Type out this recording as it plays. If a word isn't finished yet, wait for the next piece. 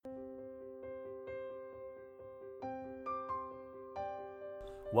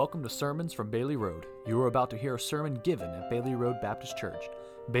Welcome to Sermons from Bailey Road. You are about to hear a sermon given at Bailey Road Baptist Church.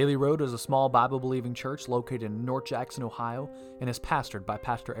 Bailey Road is a small Bible-believing church located in North Jackson, Ohio, and is pastored by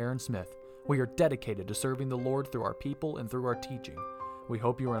Pastor Aaron Smith. We are dedicated to serving the Lord through our people and through our teaching. We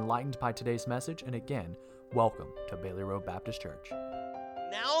hope you are enlightened by today's message, and again, welcome to Bailey Road Baptist Church.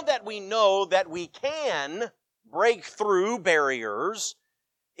 Now that we know that we can break through barriers,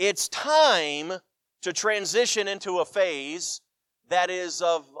 it's time to transition into a phase that is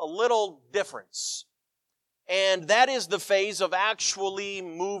of a little difference. And that is the phase of actually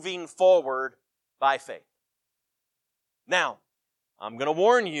moving forward by faith. Now, I'm going to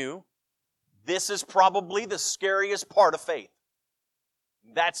warn you, this is probably the scariest part of faith.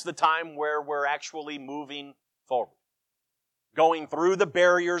 That's the time where we're actually moving forward. Going through the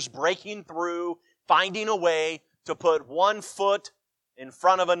barriers, breaking through, finding a way to put one foot in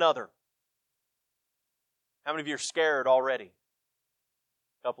front of another. How many of you are scared already?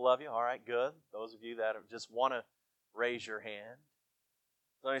 A couple of you? All right, good. Those of you that just want to raise your hand.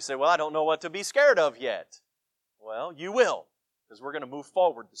 Let me say, well, I don't know what to be scared of yet. Well, you will, because we're going to move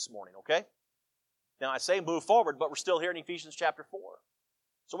forward this morning, okay? Now, I say move forward, but we're still here in Ephesians chapter 4.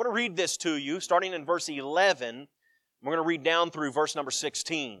 So I want to read this to you, starting in verse 11. We're going to read down through verse number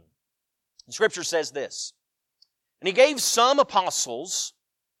 16. The Scripture says this, "And He gave some apostles,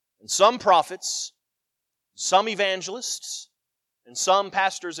 and some prophets, some evangelists, and some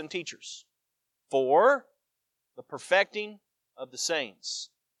pastors and teachers, for the perfecting of the saints,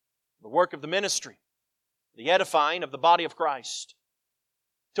 the work of the ministry, the edifying of the body of Christ,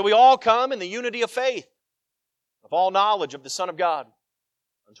 till we all come in the unity of faith, of all knowledge of the Son of God,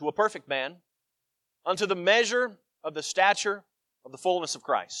 unto a perfect man, unto the measure of the stature of the fullness of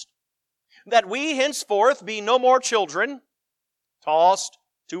Christ, that we henceforth be no more children, tossed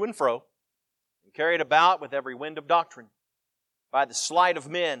to and fro, and carried about with every wind of doctrine, by the sleight of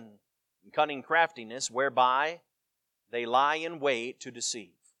men and cunning craftiness, whereby they lie in wait to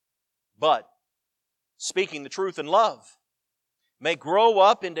deceive. But, speaking the truth in love, may grow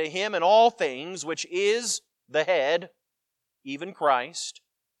up into Him in all things, which is the head, even Christ,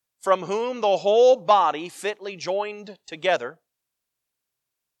 from whom the whole body fitly joined together,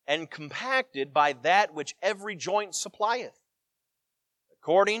 and compacted by that which every joint supplieth,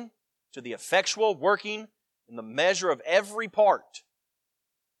 according to the effectual working in the measure of every part,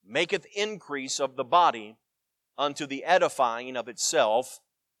 maketh increase of the body unto the edifying of itself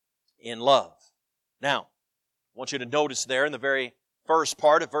in love." Now, I want you to notice there in the very first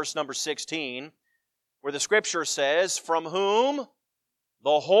part of verse number 16, where the Scripture says, "From whom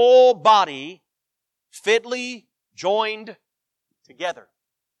the whole body fitly joined together."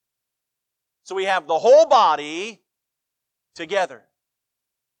 So we have the whole body together.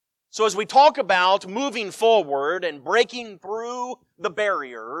 So as we talk about moving forward and breaking through the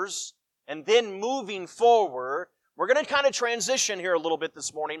barriers and then moving forward, we're going to kind of transition here a little bit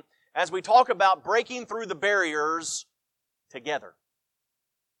this morning as we talk about breaking through the barriers together.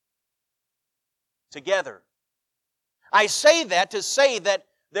 Together. I say that to say that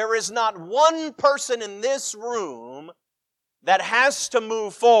there is not one person in this room that has to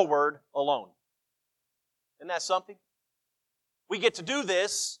move forward alone. Isn't that something? We get to do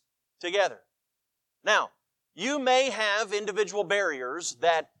this together. Now, you may have individual barriers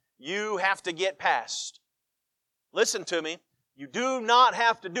that you have to get past. Listen to me. You do not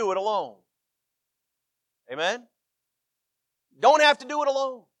have to do it alone. Amen? Don't have to do it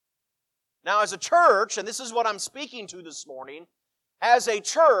alone. Now, as a church, and this is what I'm speaking to this morning, as a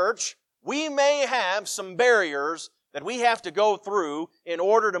church, we may have some barriers that we have to go through in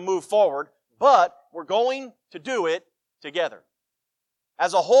order to move forward, but we're going to do it together.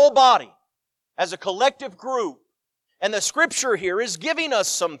 As a whole body, as a collective group. And the Scripture here is giving us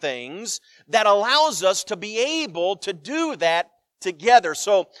some things that allows us to be able to do that together.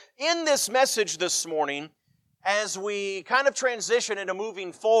 So in this message this morning, as we kind of transition into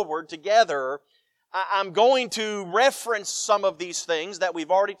moving forward together, I'm going to reference some of these things that we've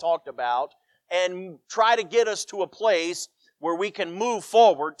already talked about and try to get us to a place where we can move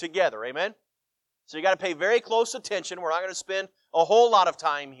forward together. Amen? So you got to pay very close attention. We're not going to spend a whole lot of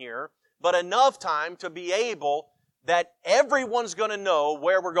time here, but enough time to be able that everyone's going to know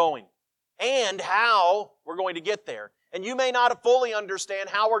where we're going and how we're going to get there. And you may not fully understand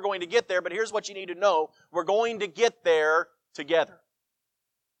how we're going to get there, but here's what you need to know. We're going to get there together.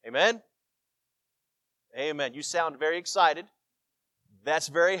 Amen? Amen. You sound very excited. That's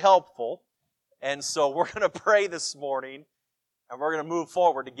very helpful. And so we're going to pray this morning, and we're going to move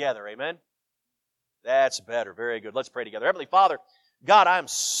forward together. Amen? That's better. Very good. Let's pray together. Heavenly Father, God, I'm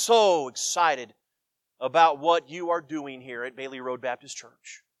so excited about what you are doing here at Bailey Road Baptist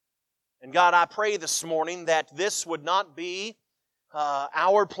Church. And God, I pray this morning that this would not be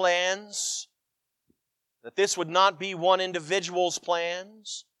our plans, that this would not be one individual's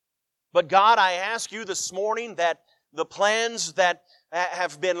plans. But God, I ask you this morning that the plans that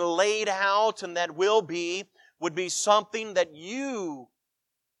have been laid out and that will be would be something that you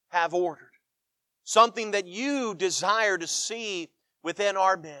have ordered. Something that you desire to see within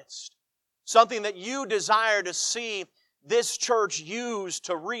our midst. Something that you desire to see this church use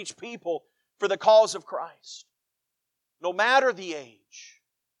to reach people for the cause of Christ. No matter the age.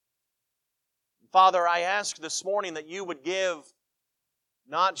 Father, I ask this morning that you would give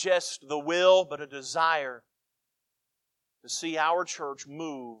not just the will, but a desire to see our church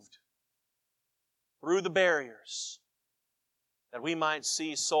moved through the barriers, that we might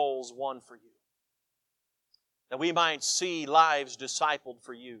see souls won for you, that we might see lives discipled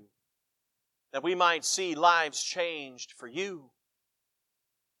for you, that we might see lives changed for you.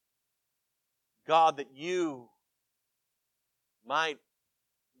 God, that you might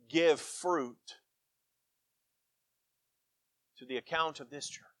give fruit to the account of this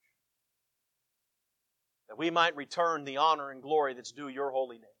church, that we might return the honor and glory that's due your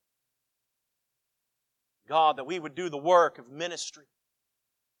holy name. God, that we would do the work of ministry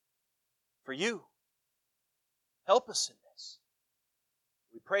for you. Help us in this.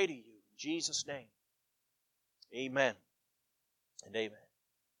 We pray to you in Jesus' name. Amen and amen.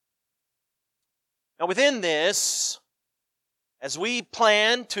 Now within this, as we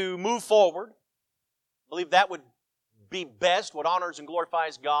plan to move forward, I believe that would be best, what honors and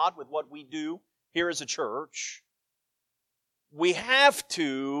glorifies God with what we do here as a church. We have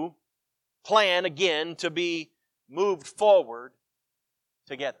to plan again to be moved forward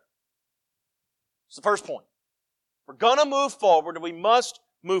together. It's the first point. We're going to move forward, and we must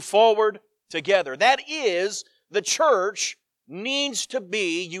move forward together. That is, the church needs to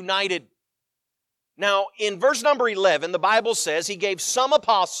be united. Now, in verse number 11, the Bible says He gave some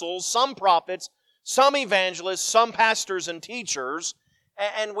apostles, some prophets, some evangelists, some pastors and teachers.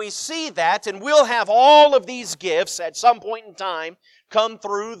 And we see that, and we'll have all of these gifts at some point in time come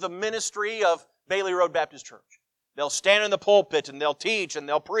through the ministry of Bailey Road Baptist Church. They'll stand in the pulpit, and they'll teach, and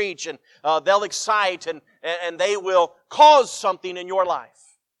they'll preach, and they'll excite, and they will cause something in your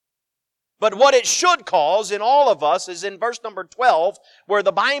life. But what it should cause in all of us is in verse number 12, where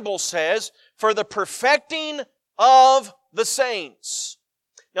the Bible says, for the perfecting of the saints.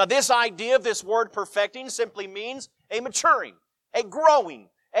 Now this idea of this word perfecting simply means a maturing, a growing,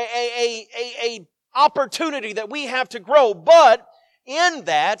 a opportunity that we have to grow. But in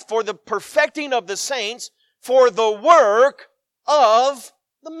that, for the perfecting of the saints, for the work of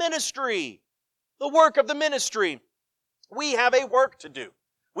the ministry. The work of the ministry. We have a work to do.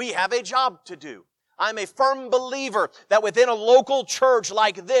 We have a job to do. I'm a firm believer that within a local church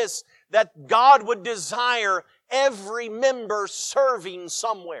like this, that God would desire every member serving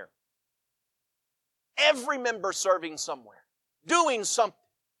somewhere. Every member serving somewhere. Doing something.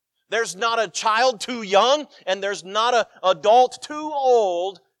 There's not a child too young, and there's not an adult too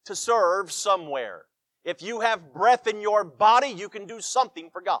old to serve somewhere. If you have breath in your body, you can do something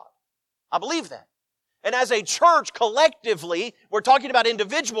for God. I believe that. And as a church, collectively, we're talking about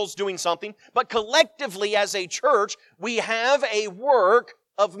individuals doing something, but collectively as a church, we have a work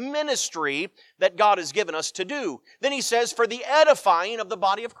of ministry that God has given us to do. Then he says, for the edifying of the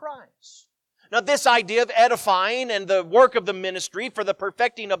body of Christ. Now this idea of edifying and the work of the ministry for the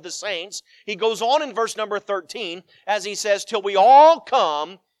perfecting of the saints, he goes on in verse number 13 as he says, till we all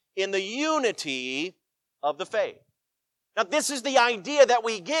come in the unity of the faith. Now this is the idea that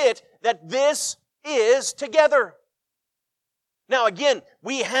we get, that this is together. Now again,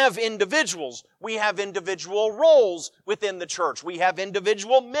 we have individuals. We have individual roles within the church. We have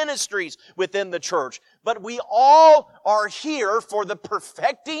individual ministries within the church. But we all are here for the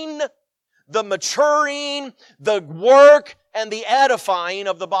perfecting, the maturing, the work, and the edifying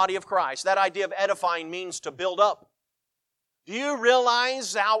of the body of Christ. That idea of edifying means to build up. Do you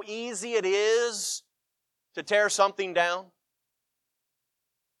realize how easy it is to tear something down?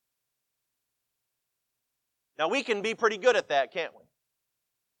 Now, we can be pretty good at that, can't we?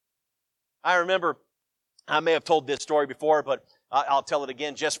 I remember, I may have told this story before, but I'll tell it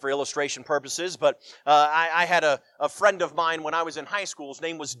again just for illustration purposes. But I had a friend of mine when I was in high school. His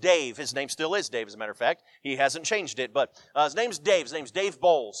name was Dave. His name still is Dave, as a matter of fact. He hasn't changed it, but his name's Dave. His name's Dave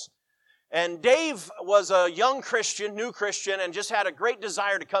Bowles. And Dave was a young Christian, new Christian, and just had a great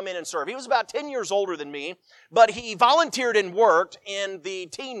desire to come in and serve. He was about 10 years older than me, but he volunteered and worked in the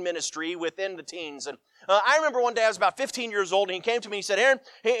teen ministry within the teens. I remember one day I was about 15 years old, and he came to me and he said, Aaron,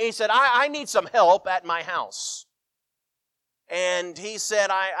 he said, I need some help at my house. And he said,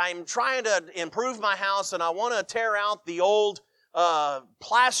 I'm trying to improve my house, and I want to tear out the old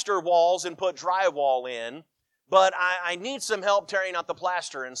plaster walls and put drywall in, but I need some help tearing out the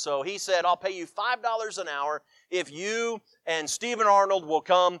plaster. And so he said, I'll pay you $5 an hour if you and Stephen Arnold will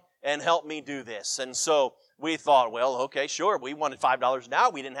come and help me do this. And so we thought, well, okay, sure. We wanted $5 an hour.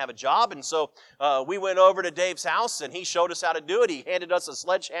 We didn't have a job. And so we went over to Dave's house, and he showed us how to do it. He handed us a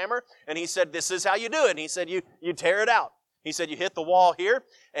sledgehammer, and he said, this is how you do it. And he said, you tear it out. He said, you hit the wall here.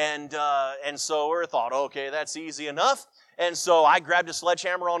 And so we thought, okay, that's easy enough. And so I grabbed a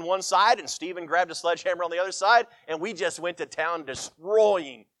sledgehammer on one side, and Stephen grabbed a sledgehammer on the other side, and we just went to town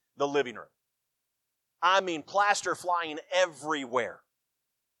destroying the living room. I mean, plaster flying everywhere.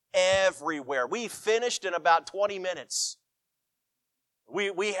 Everywhere. We finished in about 20 minutes.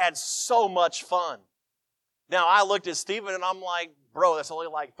 We had so much fun. Now, I looked at Stephen, and I'm like, bro, that's only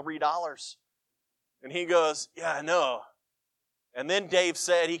like $3. And he goes, yeah, I know. And then Dave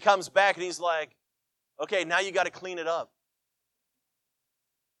said, he comes back, and he's like, okay, now you got to clean it up.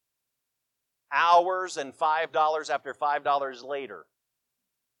 Hours and $5 after $5 later.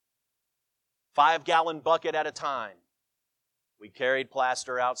 5-gallon bucket at a time. We carried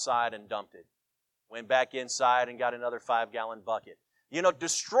plaster outside and dumped it. Went back inside and got another 5-gallon bucket. You know,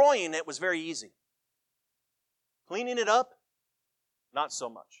 destroying it was very easy. Cleaning it up, not so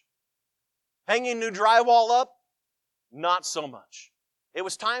much. Hanging new drywall up, not so much. It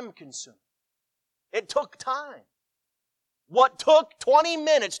was time consuming. It took time. What took 20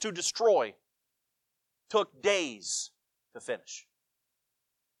 minutes to destroy took days to finish.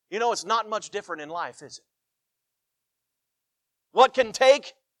 You know, it's not much different in life, is it? What can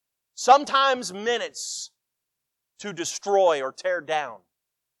take sometimes minutes to destroy or tear down,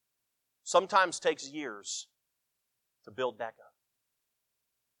 sometimes takes years to build back up.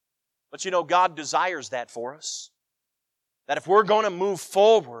 But you know, God desires that for us. That if we're going to move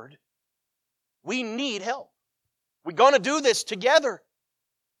forward, we need help. We're going to do this together.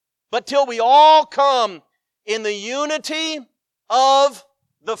 But till we all come in the unity of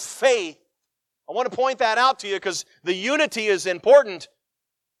the faith. I want to point that out to you because the unity is important.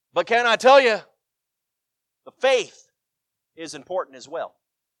 But can I tell you, the faith is important as well.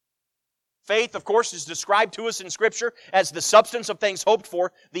 Faith, of course, is described to us in Scripture as the substance of things hoped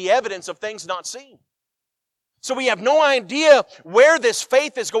for, the evidence of things not seen. So we have no idea where this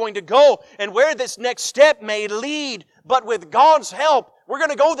faith is going to go and where this next step may lead. But with God's help, we're going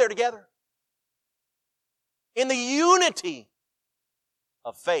to go there together. In the unity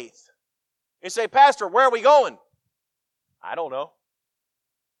of faith. You say, Pastor, where are we going? I don't know.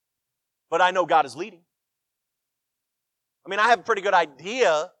 But I know God is leading. I mean, I have a pretty good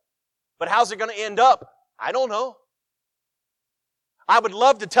idea, but how's it going to end up? I don't know. I would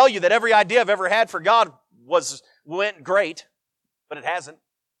love to tell you that every idea I've ever had for God went great, but it hasn't.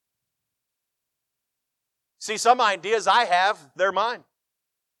 See, some ideas I have, they're mine.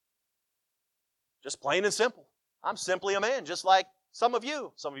 Just plain and simple. I'm simply a man, just like some of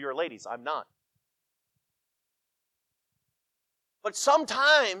you. Some of you are ladies. I'm not. But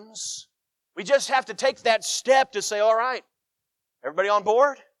sometimes we just have to take that step to say, all right, everybody on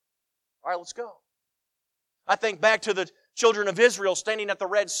board? All right, let's go. I think back to the children of Israel standing at the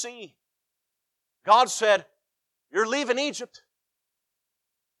Red Sea. God said, you're leaving Egypt.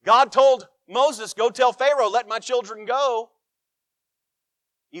 God told Moses, go tell Pharaoh, let my children go.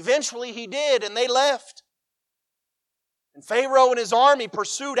 Eventually he did, and they left. And Pharaoh and his army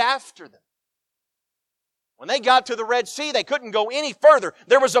pursued after them. When they got to the Red Sea, they couldn't go any further.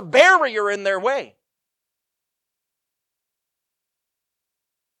 There was a barrier in their way.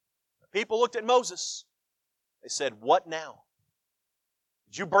 The people looked at Moses. They said, what now?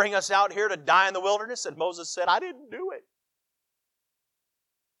 Did you bring us out here to die in the wilderness? And Moses said, I didn't do it.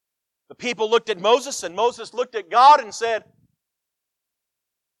 The people looked at Moses, and Moses looked at God and said,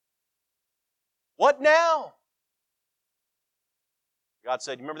 what now? God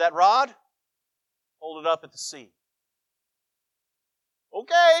said, you remember that rod? Hold it up at the sea.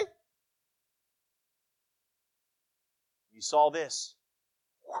 Okay. You saw this.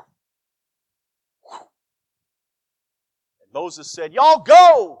 And Moses said, y'all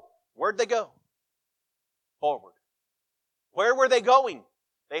go. Where'd they go? Forward. Where were they going?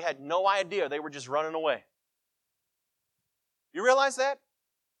 They had no idea. They were just running away. You realize that?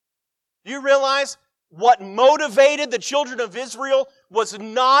 Do you realize what motivated the children of Israel was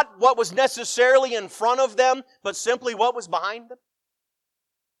not what was necessarily in front of them, but simply what was behind them?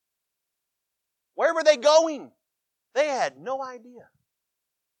 Where were they going? They had no idea.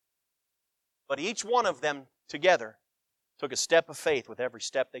 But each one of them together took a step of faith with every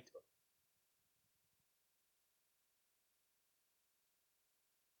step they took.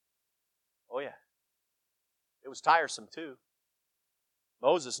 Oh yeah. It was tiresome too.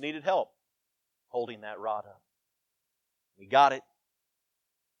 Moses needed help holding that rod up. He got it.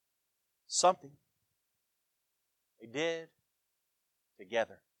 Something they did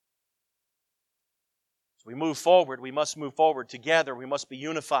together. As we move forward, we must move forward together. We must be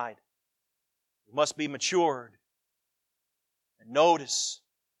unified. We must be matured. And notice,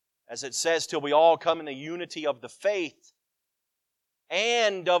 as it says, till we all come in the unity of the faith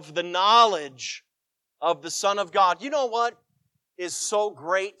and of the knowledge of the Son of God. You know what is so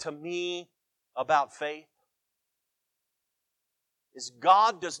great to me about faith? Is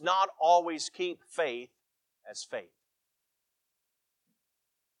God does not always keep faith as faith.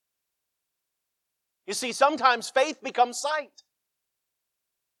 You see, sometimes faith becomes sight.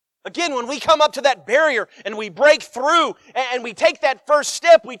 Again, when we come up to that barrier and we break through and we take that first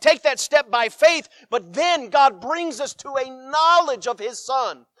step, we take that step by faith, but then God brings us to a knowledge of His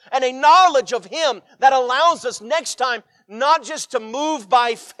Son and a knowledge of Him that allows us next time not just to move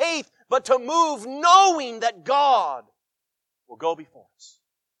by faith, but to move knowing that God will go before us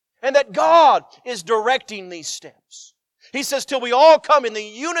and that God is directing these steps. He says, till we all come in the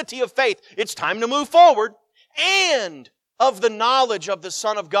unity of faith, it's time to move forward, and of the knowledge of the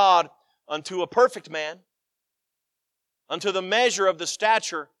Son of God unto a perfect man, unto the measure of the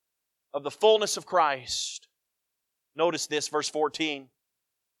stature of the fullness of Christ. Notice this, verse 14,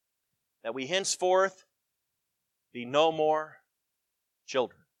 that we henceforth be no more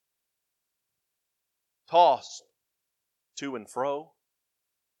children, tossed to and fro,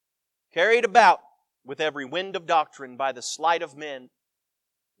 carried about with every wind of doctrine by the sleight of men, and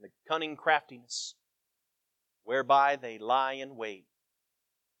the cunning craftiness, whereby they lie in wait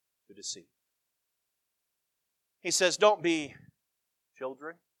to deceive. He says, don't be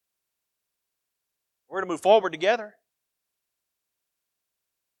children. We're going to move forward together.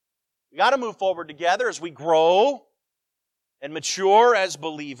 We got to move forward together as we grow and mature as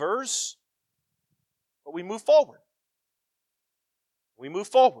believers. But we move forward. We move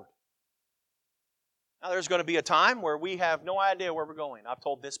forward. Now there's going to be a time where we have no idea where we're going. I've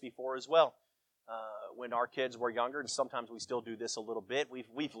told this before as well. When our kids were younger, and sometimes we still do this a little bit.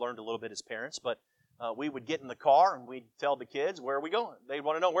 We've learned a little bit as parents, but we would get in the car and we'd tell the kids, where are we going? They'd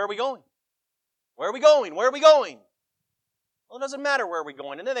want to know, where are we going? Where are we going? Where are we going? Well, it doesn't matter where we're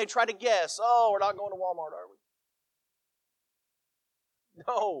going. And then they try to guess, oh, we're not going to Walmart, are we?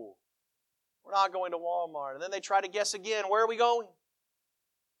 No, we're not going to Walmart. And then they try to guess again, where are we going?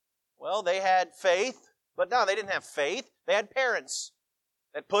 Well, they had faith, but no, they didn't have faith. They had parents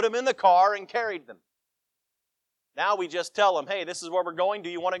that put them in the car and carried them. Now we just tell them, hey, this is where we're going. Do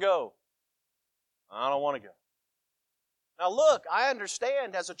you want to go? I don't want to go. Now look, I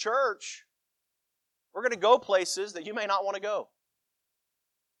understand as a church, we're going to go places that you may not want to go.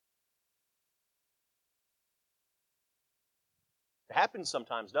 It happens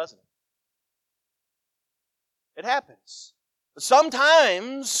sometimes, doesn't it? It happens. But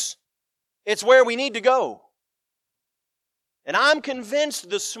sometimes it's where we need to go. And I'm convinced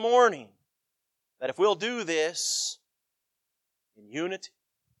this morning that if we'll do this in unity,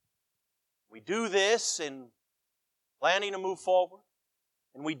 we do this in planning to move forward,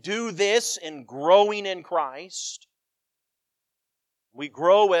 and we do this in growing in Christ, we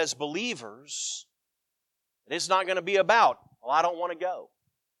grow as believers, and it's not going to be about, well, I don't want to go.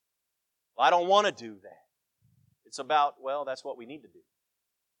 Well, I don't want to do that. It's about, well, that's what we need to do.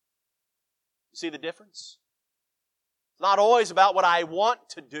 You see the difference? It's not always about what I want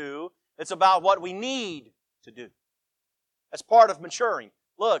to do. It's about what we need to do. That's part of maturing.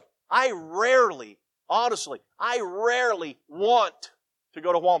 Look, honestly, I rarely want to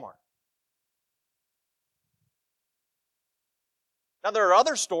go to Walmart. Now, there are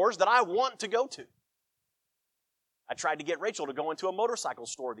other stores that I want to go to. I tried to get Rachel to go into a motorcycle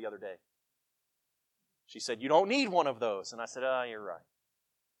store the other day. She said, you don't need one of those. And I said, oh, you're right.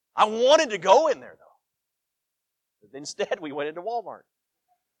 I wanted to go in there, though. But instead, we went into Walmart.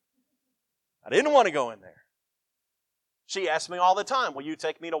 I didn't want to go in there. She asked me all the time, will you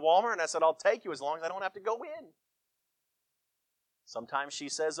take me to Walmart? And I said, I'll take you as long as I don't have to go in. Sometimes she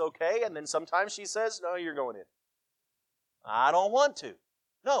says, okay, and then sometimes she says, no, you're going in. I don't want to.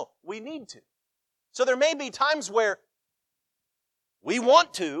 No, we need to. So there may be times where we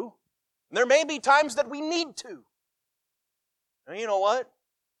want to, and there may be times that we need to. And you know what?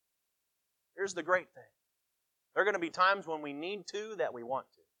 Here's the great thing. There are going to be times when we need to that we want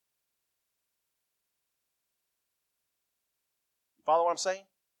to. You follow what I'm saying?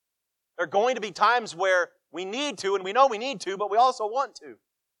 There are going to be times where we need to, and we know we need to, but we also want to.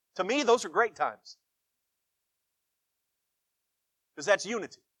 To me, those are great times. Because that's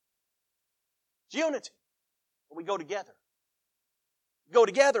unity. It's unity. When we go together. We go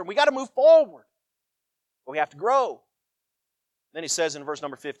together, and we got to move forward. But we have to grow. Then he says in verse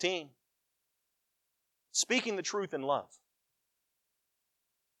number 15, speaking the truth in love.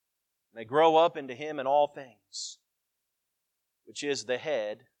 They grow up into Him in all things, which is the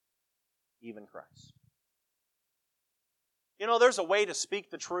head, even Christ. You know, there's a way to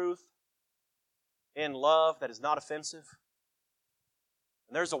speak the truth in love that is not offensive.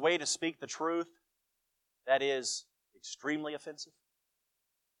 And there's a way to speak the truth that is extremely offensive.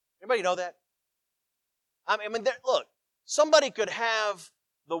 Anybody know that? I mean, look, somebody could have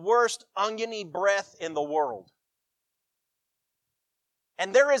the worst oniony breath in the world.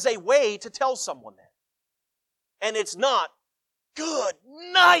 And there is a way to tell someone that. And it's not, good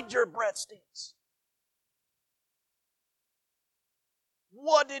night, your breath stinks.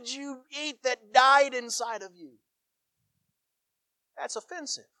 What did you eat that died inside of you? That's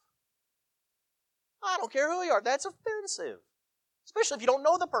offensive. I don't care who you are, that's offensive. Especially if you don't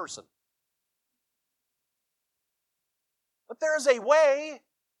know the person. But there's a way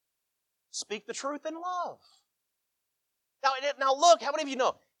to speak the truth in love. Now look, how many of you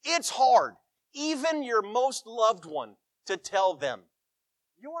know? It's hard, even your most loved one, to tell them,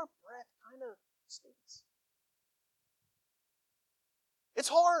 your breath kind of stinks. It's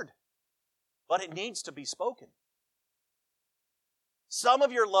hard, but it needs to be spoken. Some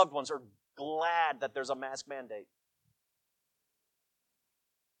of your loved ones are glad that there's a mask mandate.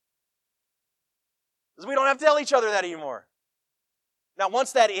 Because we don't have to tell each other that anymore. Now,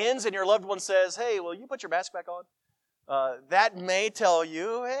 once that ends and your loved one says, hey, will you put your mask back on? That may tell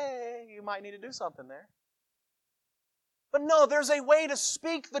you, hey, you might need to do something there. But no, there's a way to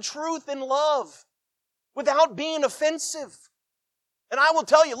speak the truth in love without being offensive. And I will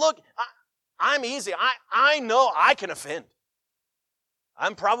tell you, look, I'm easy. I know I can offend.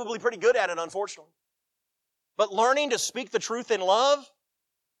 I'm probably pretty good at it, unfortunately. But learning to speak the truth in love,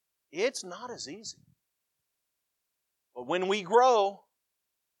 it's not as easy. But when we grow,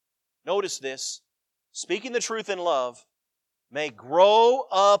 notice this, speaking the truth in love may grow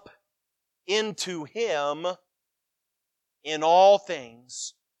up into Him in all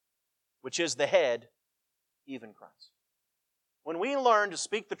things, which is the head, even Christ. When we learn to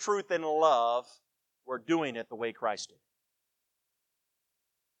speak the truth in love, we're doing it the way Christ did.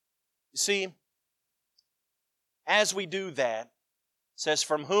 You see, as we do that, it says,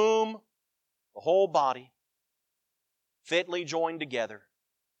 from whom the whole body, fitly joined together,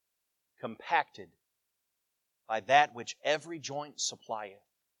 compacted by that which every joint supplieth,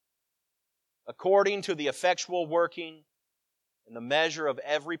 according to the effectual working in the measure of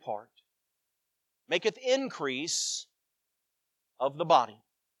every part, maketh increase of the body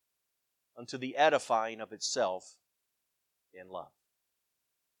unto the edifying of itself in love.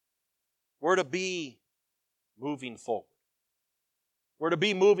 We're to be moving forward. We're to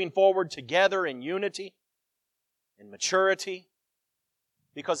be moving forward together in unity, in maturity,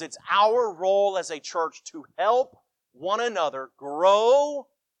 because it's our role as a church to help one another grow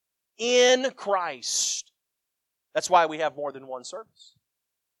in Christ. That's why we have more than one service.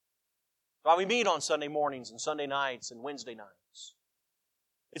 That's why we meet on Sunday mornings and Sunday nights and Wednesday nights.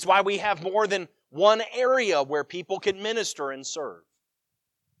 It's why we have more than one area where people can minister and serve.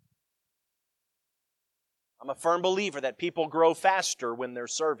 I'm a firm believer that people grow faster when they're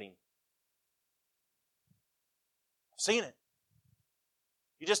serving. I've seen it.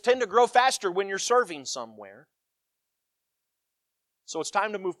 You just tend to grow faster when you're serving somewhere. So it's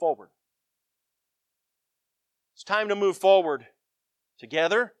time to move forward. It's time to move forward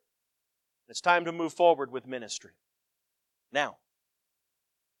together. It's time to move forward with ministry. Now,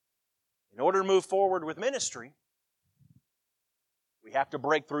 in order to move forward with ministry, we have to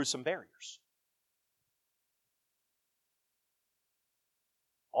break through some barriers.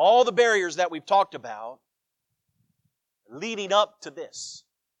 All the barriers that we've talked about leading up to this.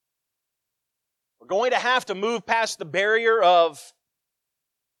 We're going to have to move past the barrier of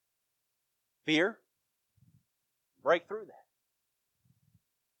fear, break through that.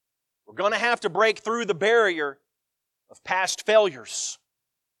 We're going to have to break through the barrier of past failures.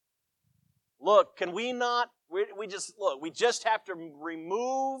 Look, can we not, we just have to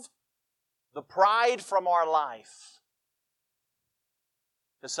remove the pride from our life.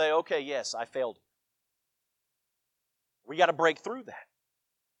 To say, okay, yes, I failed. We got to break through that.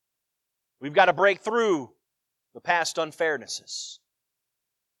 We've got to break through the past unfairnesses.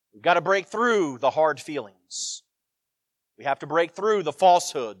 We've got to break through the hard feelings. We have to break through the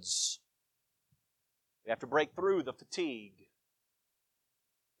falsehoods. We have to break through the fatigue.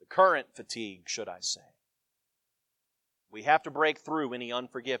 The current fatigue, should I say. We have to break through any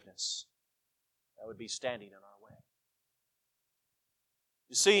unforgiveness that would be standing in our way.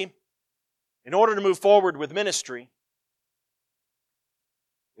 You see, in order to move forward with ministry,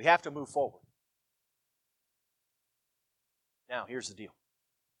 we have to move forward. Now, here's the deal.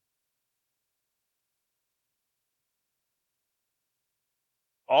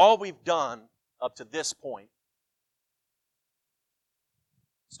 All we've done up to this point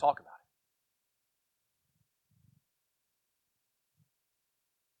is talk about it.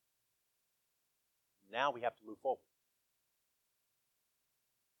 Now we have to move forward.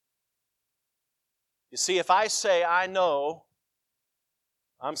 You see, if I say I know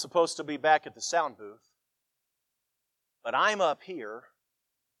I'm supposed to be back at the sound booth, but I'm up here,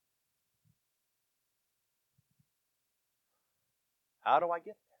 how do I get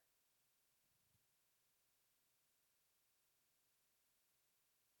there?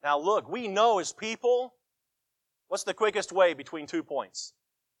 Now look, we know as people, what's the quickest way between 2 points?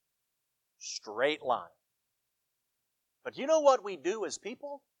 Straight line. But you know what we do as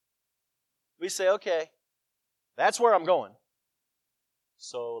people? We say, okay, that's where I'm going.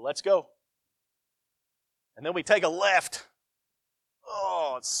 So let's go. And then we take a left.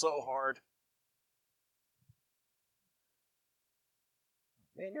 Oh, it's so hard.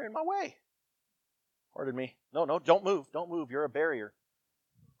 Man, you're in my way. Pardon me. No, don't move. Don't move. You're a barrier.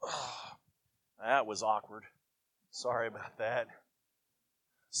 Oh, that was awkward. Sorry about that.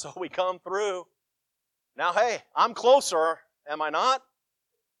 So we come through. Now, hey, I'm closer, am I not?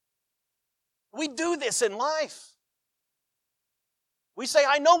 We do this in life. We say,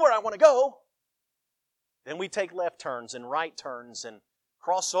 I know where I want to go. Then we take left turns and right turns and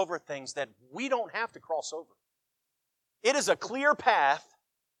cross over things that we don't have to cross over. It is a clear path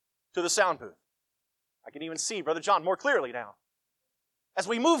to the sound booth. I can even see Brother John more clearly now. As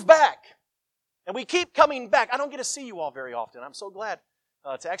we move back, and we keep coming back. I don't get to see you all very often. I'm so glad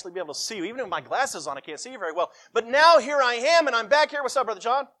to actually be able to see you. Even with my glasses on, I can't see you very well. But now here I am, and I'm back here. What's up, Brother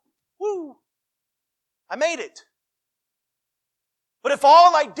John? Woo! I made it. But if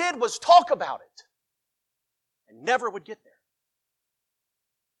all I did was talk about it, I never would get there.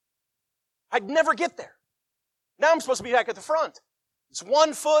 I'd never get there. Now I'm supposed to be back at the front. It's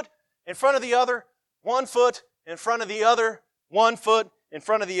 1 foot in front of the other, 1 foot in front of the other, 1 foot in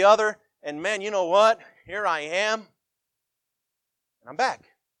front of the other, and man, you know what? Here I am, and I'm back.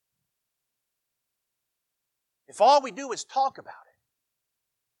 If all we do is talk about it,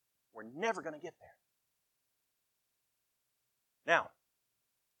 we're never going to get there. Now,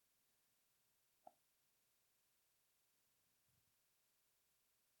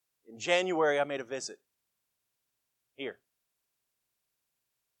 in January, I made a visit here.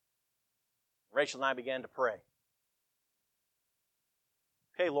 Rachel and I began to pray.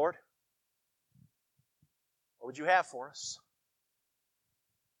 Okay, Lord, what would you have for us?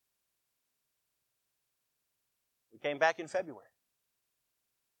 We came back in February.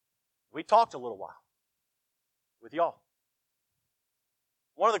 We talked a little while with y'all.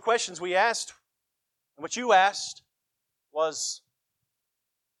 One of the questions we asked, and what you asked, was,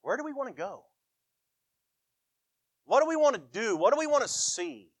 where do we want to go? What do we want to do? What do we want to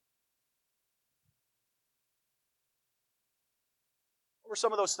see? What were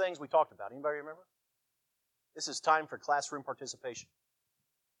some of those things we talked about? Anybody remember? This is time for classroom participation.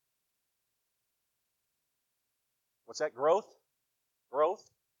 What's that? Growth? Growth?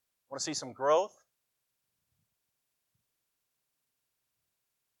 Want to see some growth?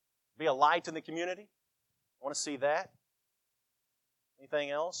 Be a light in the community? I want to see that.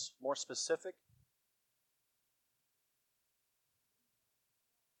 Anything else more specific?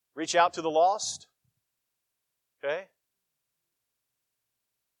 Reach out to the lost. Okay?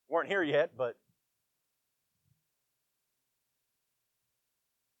 Weren't here yet, but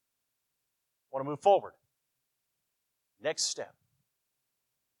want to move forward. Next step.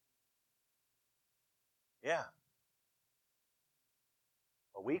 Yeah.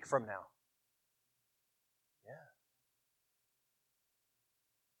 A week from now. Yeah.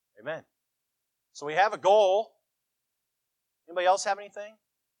 Amen. So we have a goal. Anybody else have anything?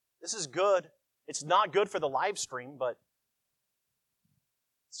 This is good. It's not good for the live stream, but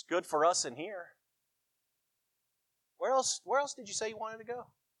it's good for us in here. Where else did you say you wanted to go?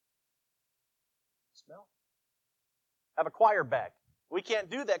 Smell? Have a choir back. We can't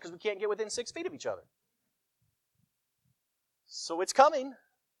do that because we can't get within 6 feet of each other. So it's coming.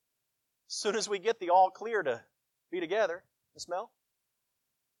 As soon as we get the all clear to be together. Smell?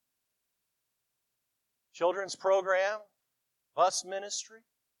 Children's program, bus ministry.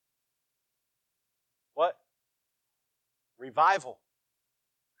 What? Revival.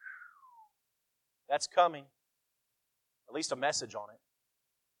 That's coming. At least a message on it.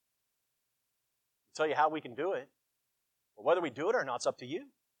 I'll tell you how we can do it. But whether we do it or not, it's up to you.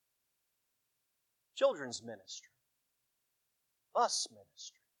 Children's ministry. Bus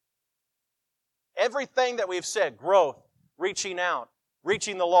ministry. Everything that we've said, growth, reaching out,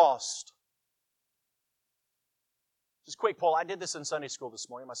 reaching the lost. Just quick poll. I did this in Sunday school this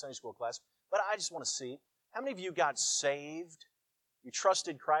morning, my Sunday school class, but I just want to see, how many of you got saved? You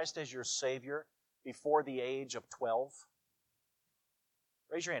trusted Christ as your Savior before the age of 12?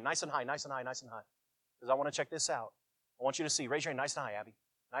 Raise your hand, nice and high, nice and high, nice and high. Because I want to check this out. I want you to see. Raise your hand, nice and high, Abby.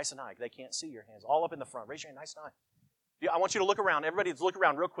 Nice and high. They can't see your hands. All up in the front. Raise your hand, nice and high. I want you to look around. Everybody, look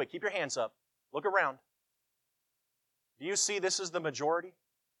around real quick. Keep your hands up. Look around. Do you see this is the majority?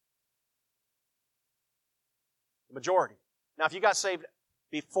 The majority. Now, if you got saved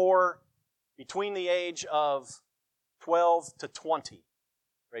between the age of 12 to 20,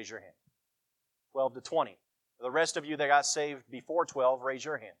 raise your hand. 12 to 20. For the rest of you that got saved before 12, raise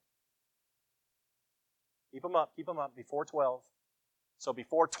your hand. Keep them up, before 12. So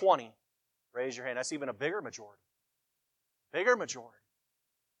before 20, raise your hand. That's even a bigger majority. Bigger majority.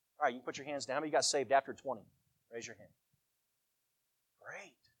 All right, you can put your hands down. How many got saved after 20? Raise your hand.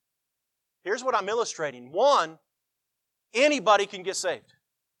 Great. Here's what I'm illustrating. One, anybody can get saved.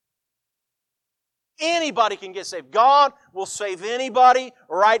 Anybody can get saved. God will save anybody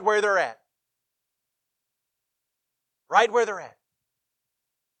right where they're at. Right where they're at.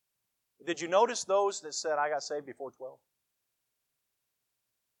 Did you notice those that said, I got saved before 12?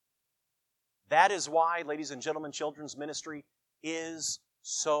 That is why, ladies and gentlemen, children's ministry is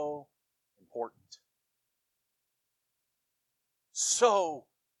so important. So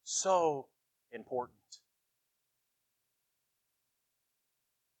important.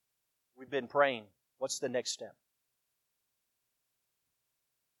 We've been praying. What's the next step?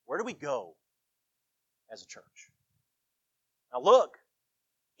 Where do we go as a church? Now look,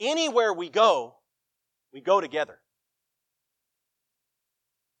 anywhere we go together.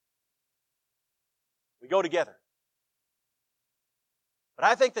 We go together. But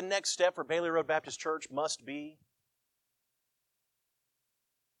I think the next step for Bailey Road Baptist Church must be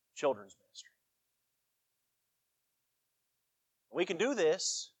children's ministry. We can do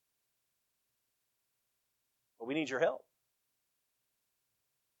this, but we need your help.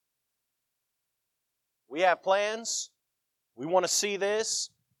 We have plans. We want to see this.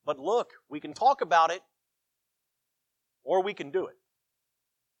 But look, we can talk about it, or we can do it.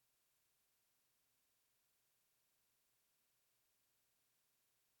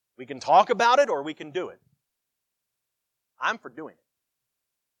 We can talk about it, or we can do it. I'm for doing it.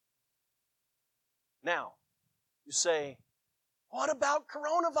 Now, you say, what about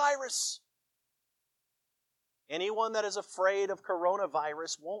coronavirus? Anyone that is afraid of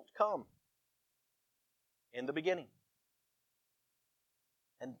coronavirus won't come in the beginning.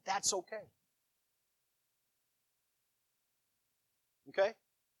 And that's okay. Okay?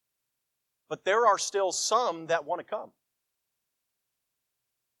 But there are still some that want to come.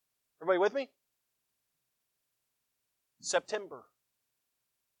 Everybody with me? September.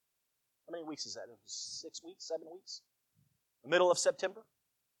 How many weeks is that? 6 weeks? 7 weeks? The middle of September?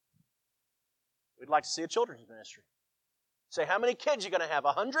 We'd like to see a children's ministry. Say, how many kids are you going to have?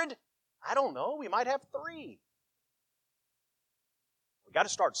 100? I don't know. We might have 3. We got to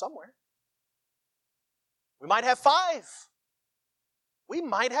start somewhere. We might have 5. We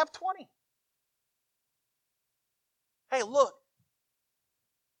might have 20. Hey, look.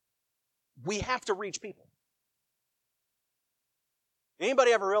 We have to reach people.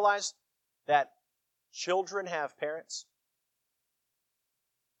 Anybody ever realize that children have parents?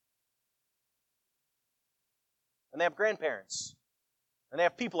 And they have grandparents. And they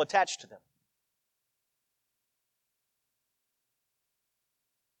have people attached to them.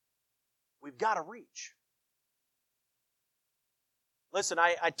 We've got to reach. Listen,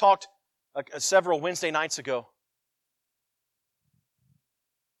 I talked several Wednesday nights ago.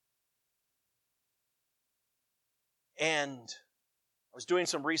 And I was doing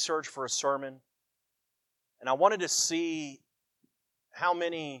some research for a sermon. And I wanted to see how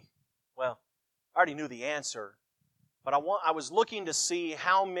many, well, I already knew the answer. But I was looking to see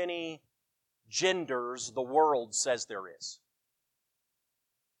how many genders the world says there is.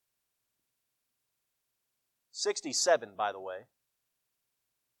 67, by the way,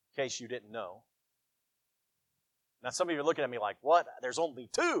 in case you didn't know. Now, some of you are looking at me like, what? There's only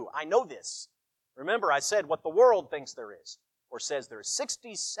 2. I know this. Remember, I said what the world thinks there is, or says there is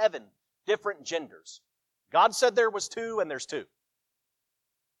 67 different genders. God said there was 2, and there's 2.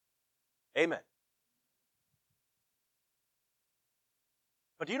 Amen.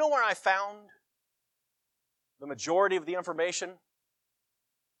 But do you know where I found the majority of the information? It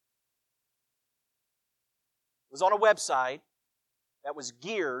was on a website that was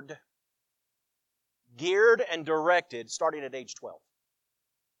geared and directed starting at age 12.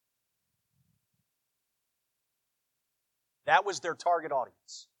 That was their target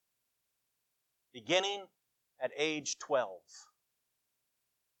audience. Beginning at age 12.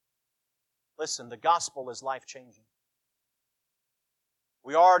 Listen, the gospel is life-changing.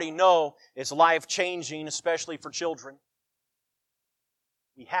 We already know it's life-changing, especially for children.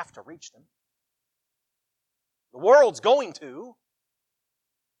 We have to reach them. The world's going to.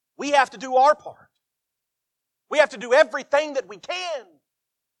 We have to do our part. We have to do everything that we can.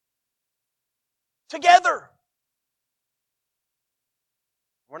 Together.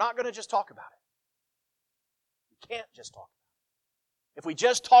 We're not going to just talk about it. We can't just talk about it. If we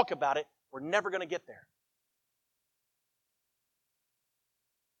just talk about it, we're never going to get there.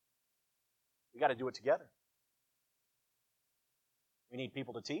 We got to do it together. We need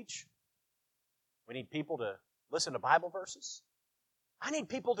people to teach. We need people to listen to Bible verses.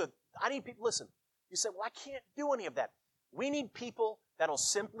 Listen. You say, well, I can't do any of that. We need people that'll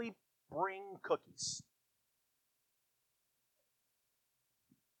simply bring cookies.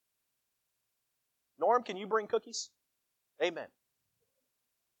 Norm, can you bring cookies? Amen.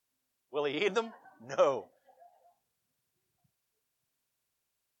 Will he eat them? No.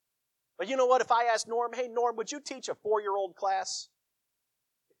 But you know what? If I ask Norm, hey, Norm, would you teach a 4-year-old class?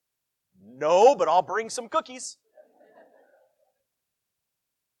 No, but I'll bring some cookies.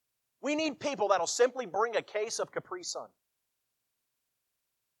 We need people that'll simply bring a case of Capri Sun.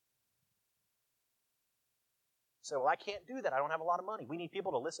 You say, well, I can't do that. I don't have a lot of money. We need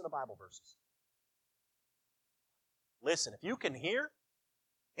people to listen to Bible verses. Listen, if you can hear,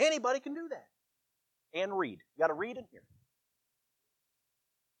 anybody can do that. And read. You got to read and hear.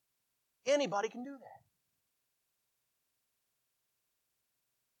 Anybody can do that.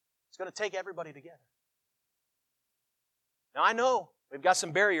 It's going to take everybody together. Now, I know we've got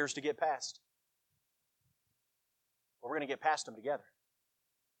some barriers to get past. But we're going to get past them together.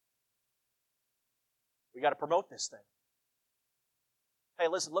 We got to promote this thing. Hey,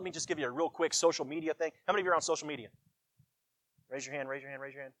 listen, let me just give you a real quick social media thing. How many of you are on social media? Raise your hand, raise your hand,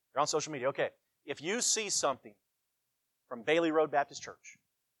 raise your hand. You're on social media. Okay. If you see something from Bailey Road Baptist Church,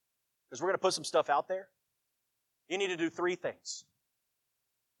 because we're going to put some stuff out there, you need to do 3 things.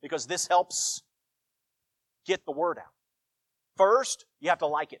 Because this helps get the word out. First, you have to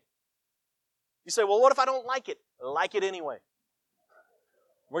like it. You say, well, what if I don't like it? Like it anyway.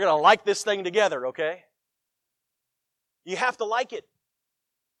 We're going to like this thing together, okay? You have to like it.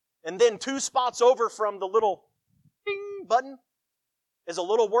 And then 2 spots over from the little ding button is a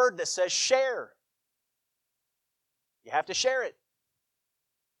little word that says share. You have to share it.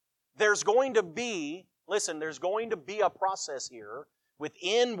 There's going to be a process here.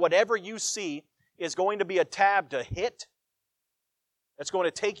 Within whatever you see is going to be a tab to hit that's going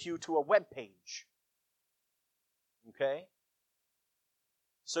to take you to a web page. Okay?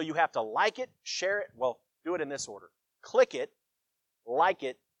 So you have to like it, share it. Well, do it in this order. Click it, like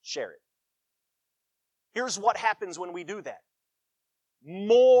it, share it. Here's what happens when we do that.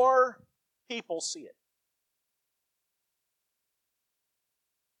 More people see it.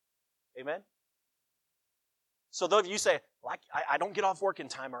 Amen? So though you say, well, I don't get off work in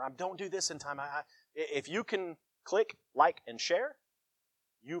time, or I don't do this in time, if you can click, like, and share,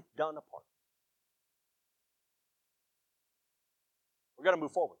 you've done a part. We're going to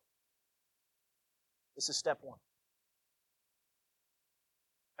move forward. This is step 1.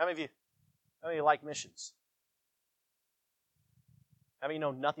 How many of you like missions? How many of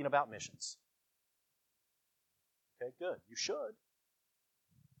you know nothing about missions? Okay, good. You should.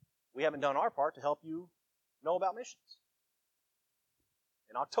 We haven't done our part to help you know about missions.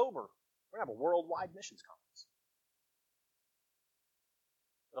 In October, we're going to have a worldwide missions conference.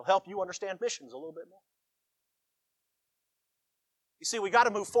 It'll help you understand missions a little bit more. You see, we got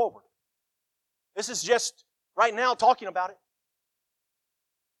to move forward. This is just right now talking about it.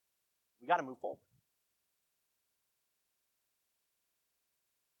 We got to move forward.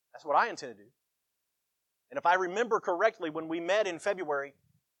 That's what I intend to do. And if I remember correctly, when we met in February,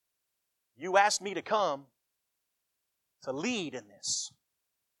 you asked me to come to lead in this.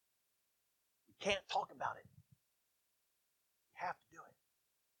 You can't talk about it. You have to do it.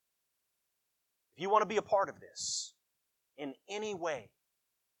 If you want to be a part of this in any way,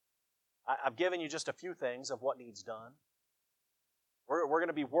 I've given you just a few things of what needs done. We're going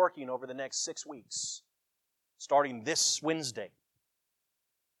to be working over the next 6 weeks, starting this Wednesday,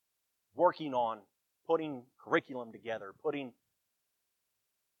 working on putting curriculum together, putting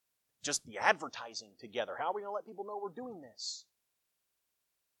just the advertising together. How are we going to let people know we're doing this?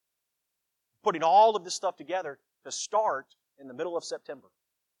 Putting all of this stuff together to start in the middle of September.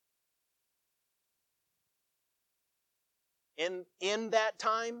 In that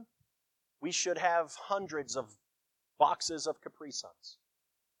time, we should have hundreds of boxes of Capri Suns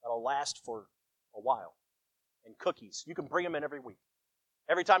that'll last for a while. And cookies. You can bring them in every week.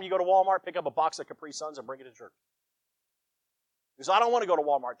 Every time you go to Walmart, pick up a box of Capri Suns and bring it to church. Because I don't want to go to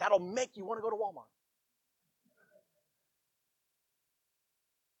Walmart. That'll make you want to go to Walmart.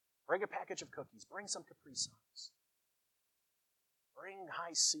 Bring a package of cookies. Bring some Capri Suns. Bring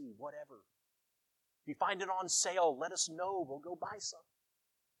High C, whatever. If you find it on sale, let us know. We'll go buy some.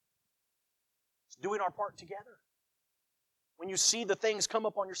 It's doing our part together. When you see the things come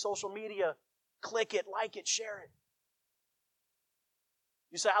up on your social media, click it, like it, share it.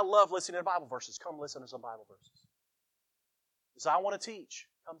 You say, I love listening to Bible verses. Come listen to some Bible verses. You say, I want to teach.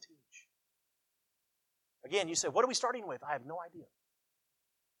 Come teach. Again, you say, what are we starting with? I have no idea.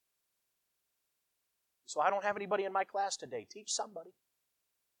 So I don't have anybody in my class today. Teach somebody.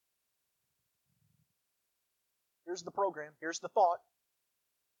 Here's the program. Here's the thought.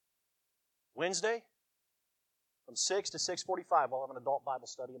 Wednesday, from 6 to 6:45, we'll have an adult Bible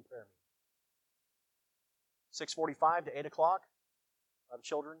study and prayer meeting. 6:45 to 8 o'clock, we'll have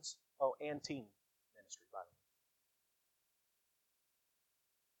children's, and teen ministry, by the way.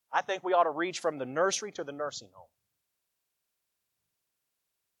 I think we ought to reach from the nursery to the nursing home.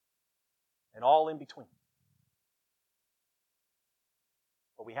 And all in between.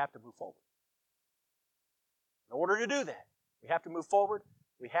 But we have to move forward. In order to do that, we have to move forward.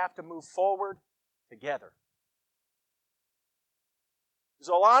 We have to move forward together.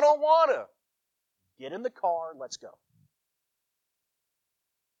 So I don't want to. Get in the car and let's go.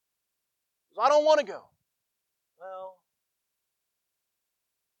 So I don't want to go. Well,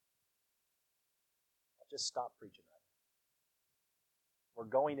 I'll just stop preaching that. We're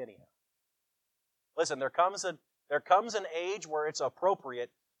going anyhow. Listen, there comes an age where it's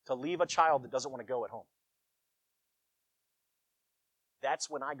appropriate to leave a child that doesn't want to go at home.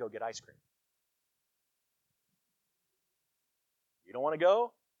 That's when I go get ice cream. You don't want to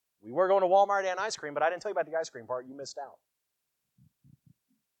go? We were going to Walmart and ice cream, but I didn't tell you about the ice cream part. You missed out.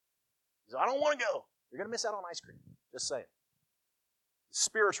 So I don't want to go. You're going to miss out on ice cream. Just saying.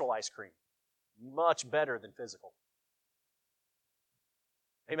 Spiritual ice cream. Much better than physical.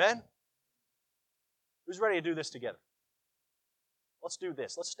 Amen? Who's ready to do this together? Let's do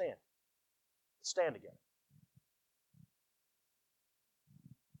this. Let's stand. Let's stand together.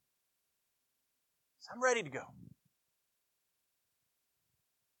 I'm ready to go.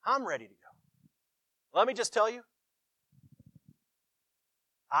 I'm ready to go. Let me just tell you,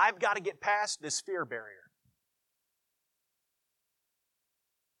 I've got to get past this fear barrier.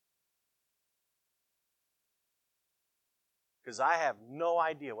 Because I have no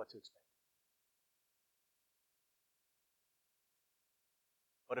idea what to expect.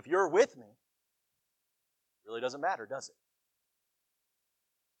 But if you're with me, it really doesn't matter, does it?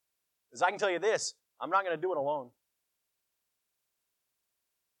 Because I can tell you this, I'm not going to do it alone.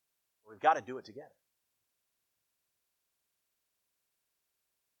 We've got to do it together.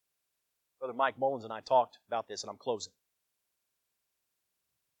 Brother Mike Mullins and I talked about this, and I'm closing.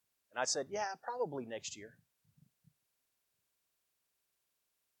 And I said, yeah, probably next year.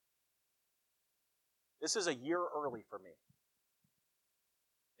 This is a year early for me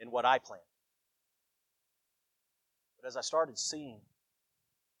in what I planned. But as I started seeing,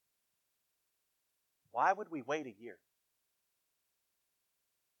 why would we wait a year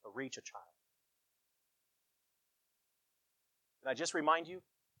to reach a child? Can I just remind you,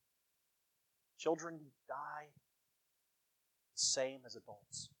 children die the same as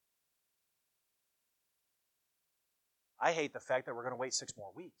adults. I hate the fact that we're going to wait 6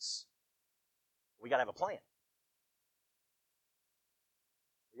 more weeks. We got to have a plan.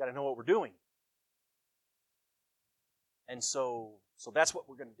 We got to know what we're doing. And so that's what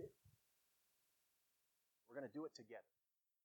we're going to do. We're going to do it together.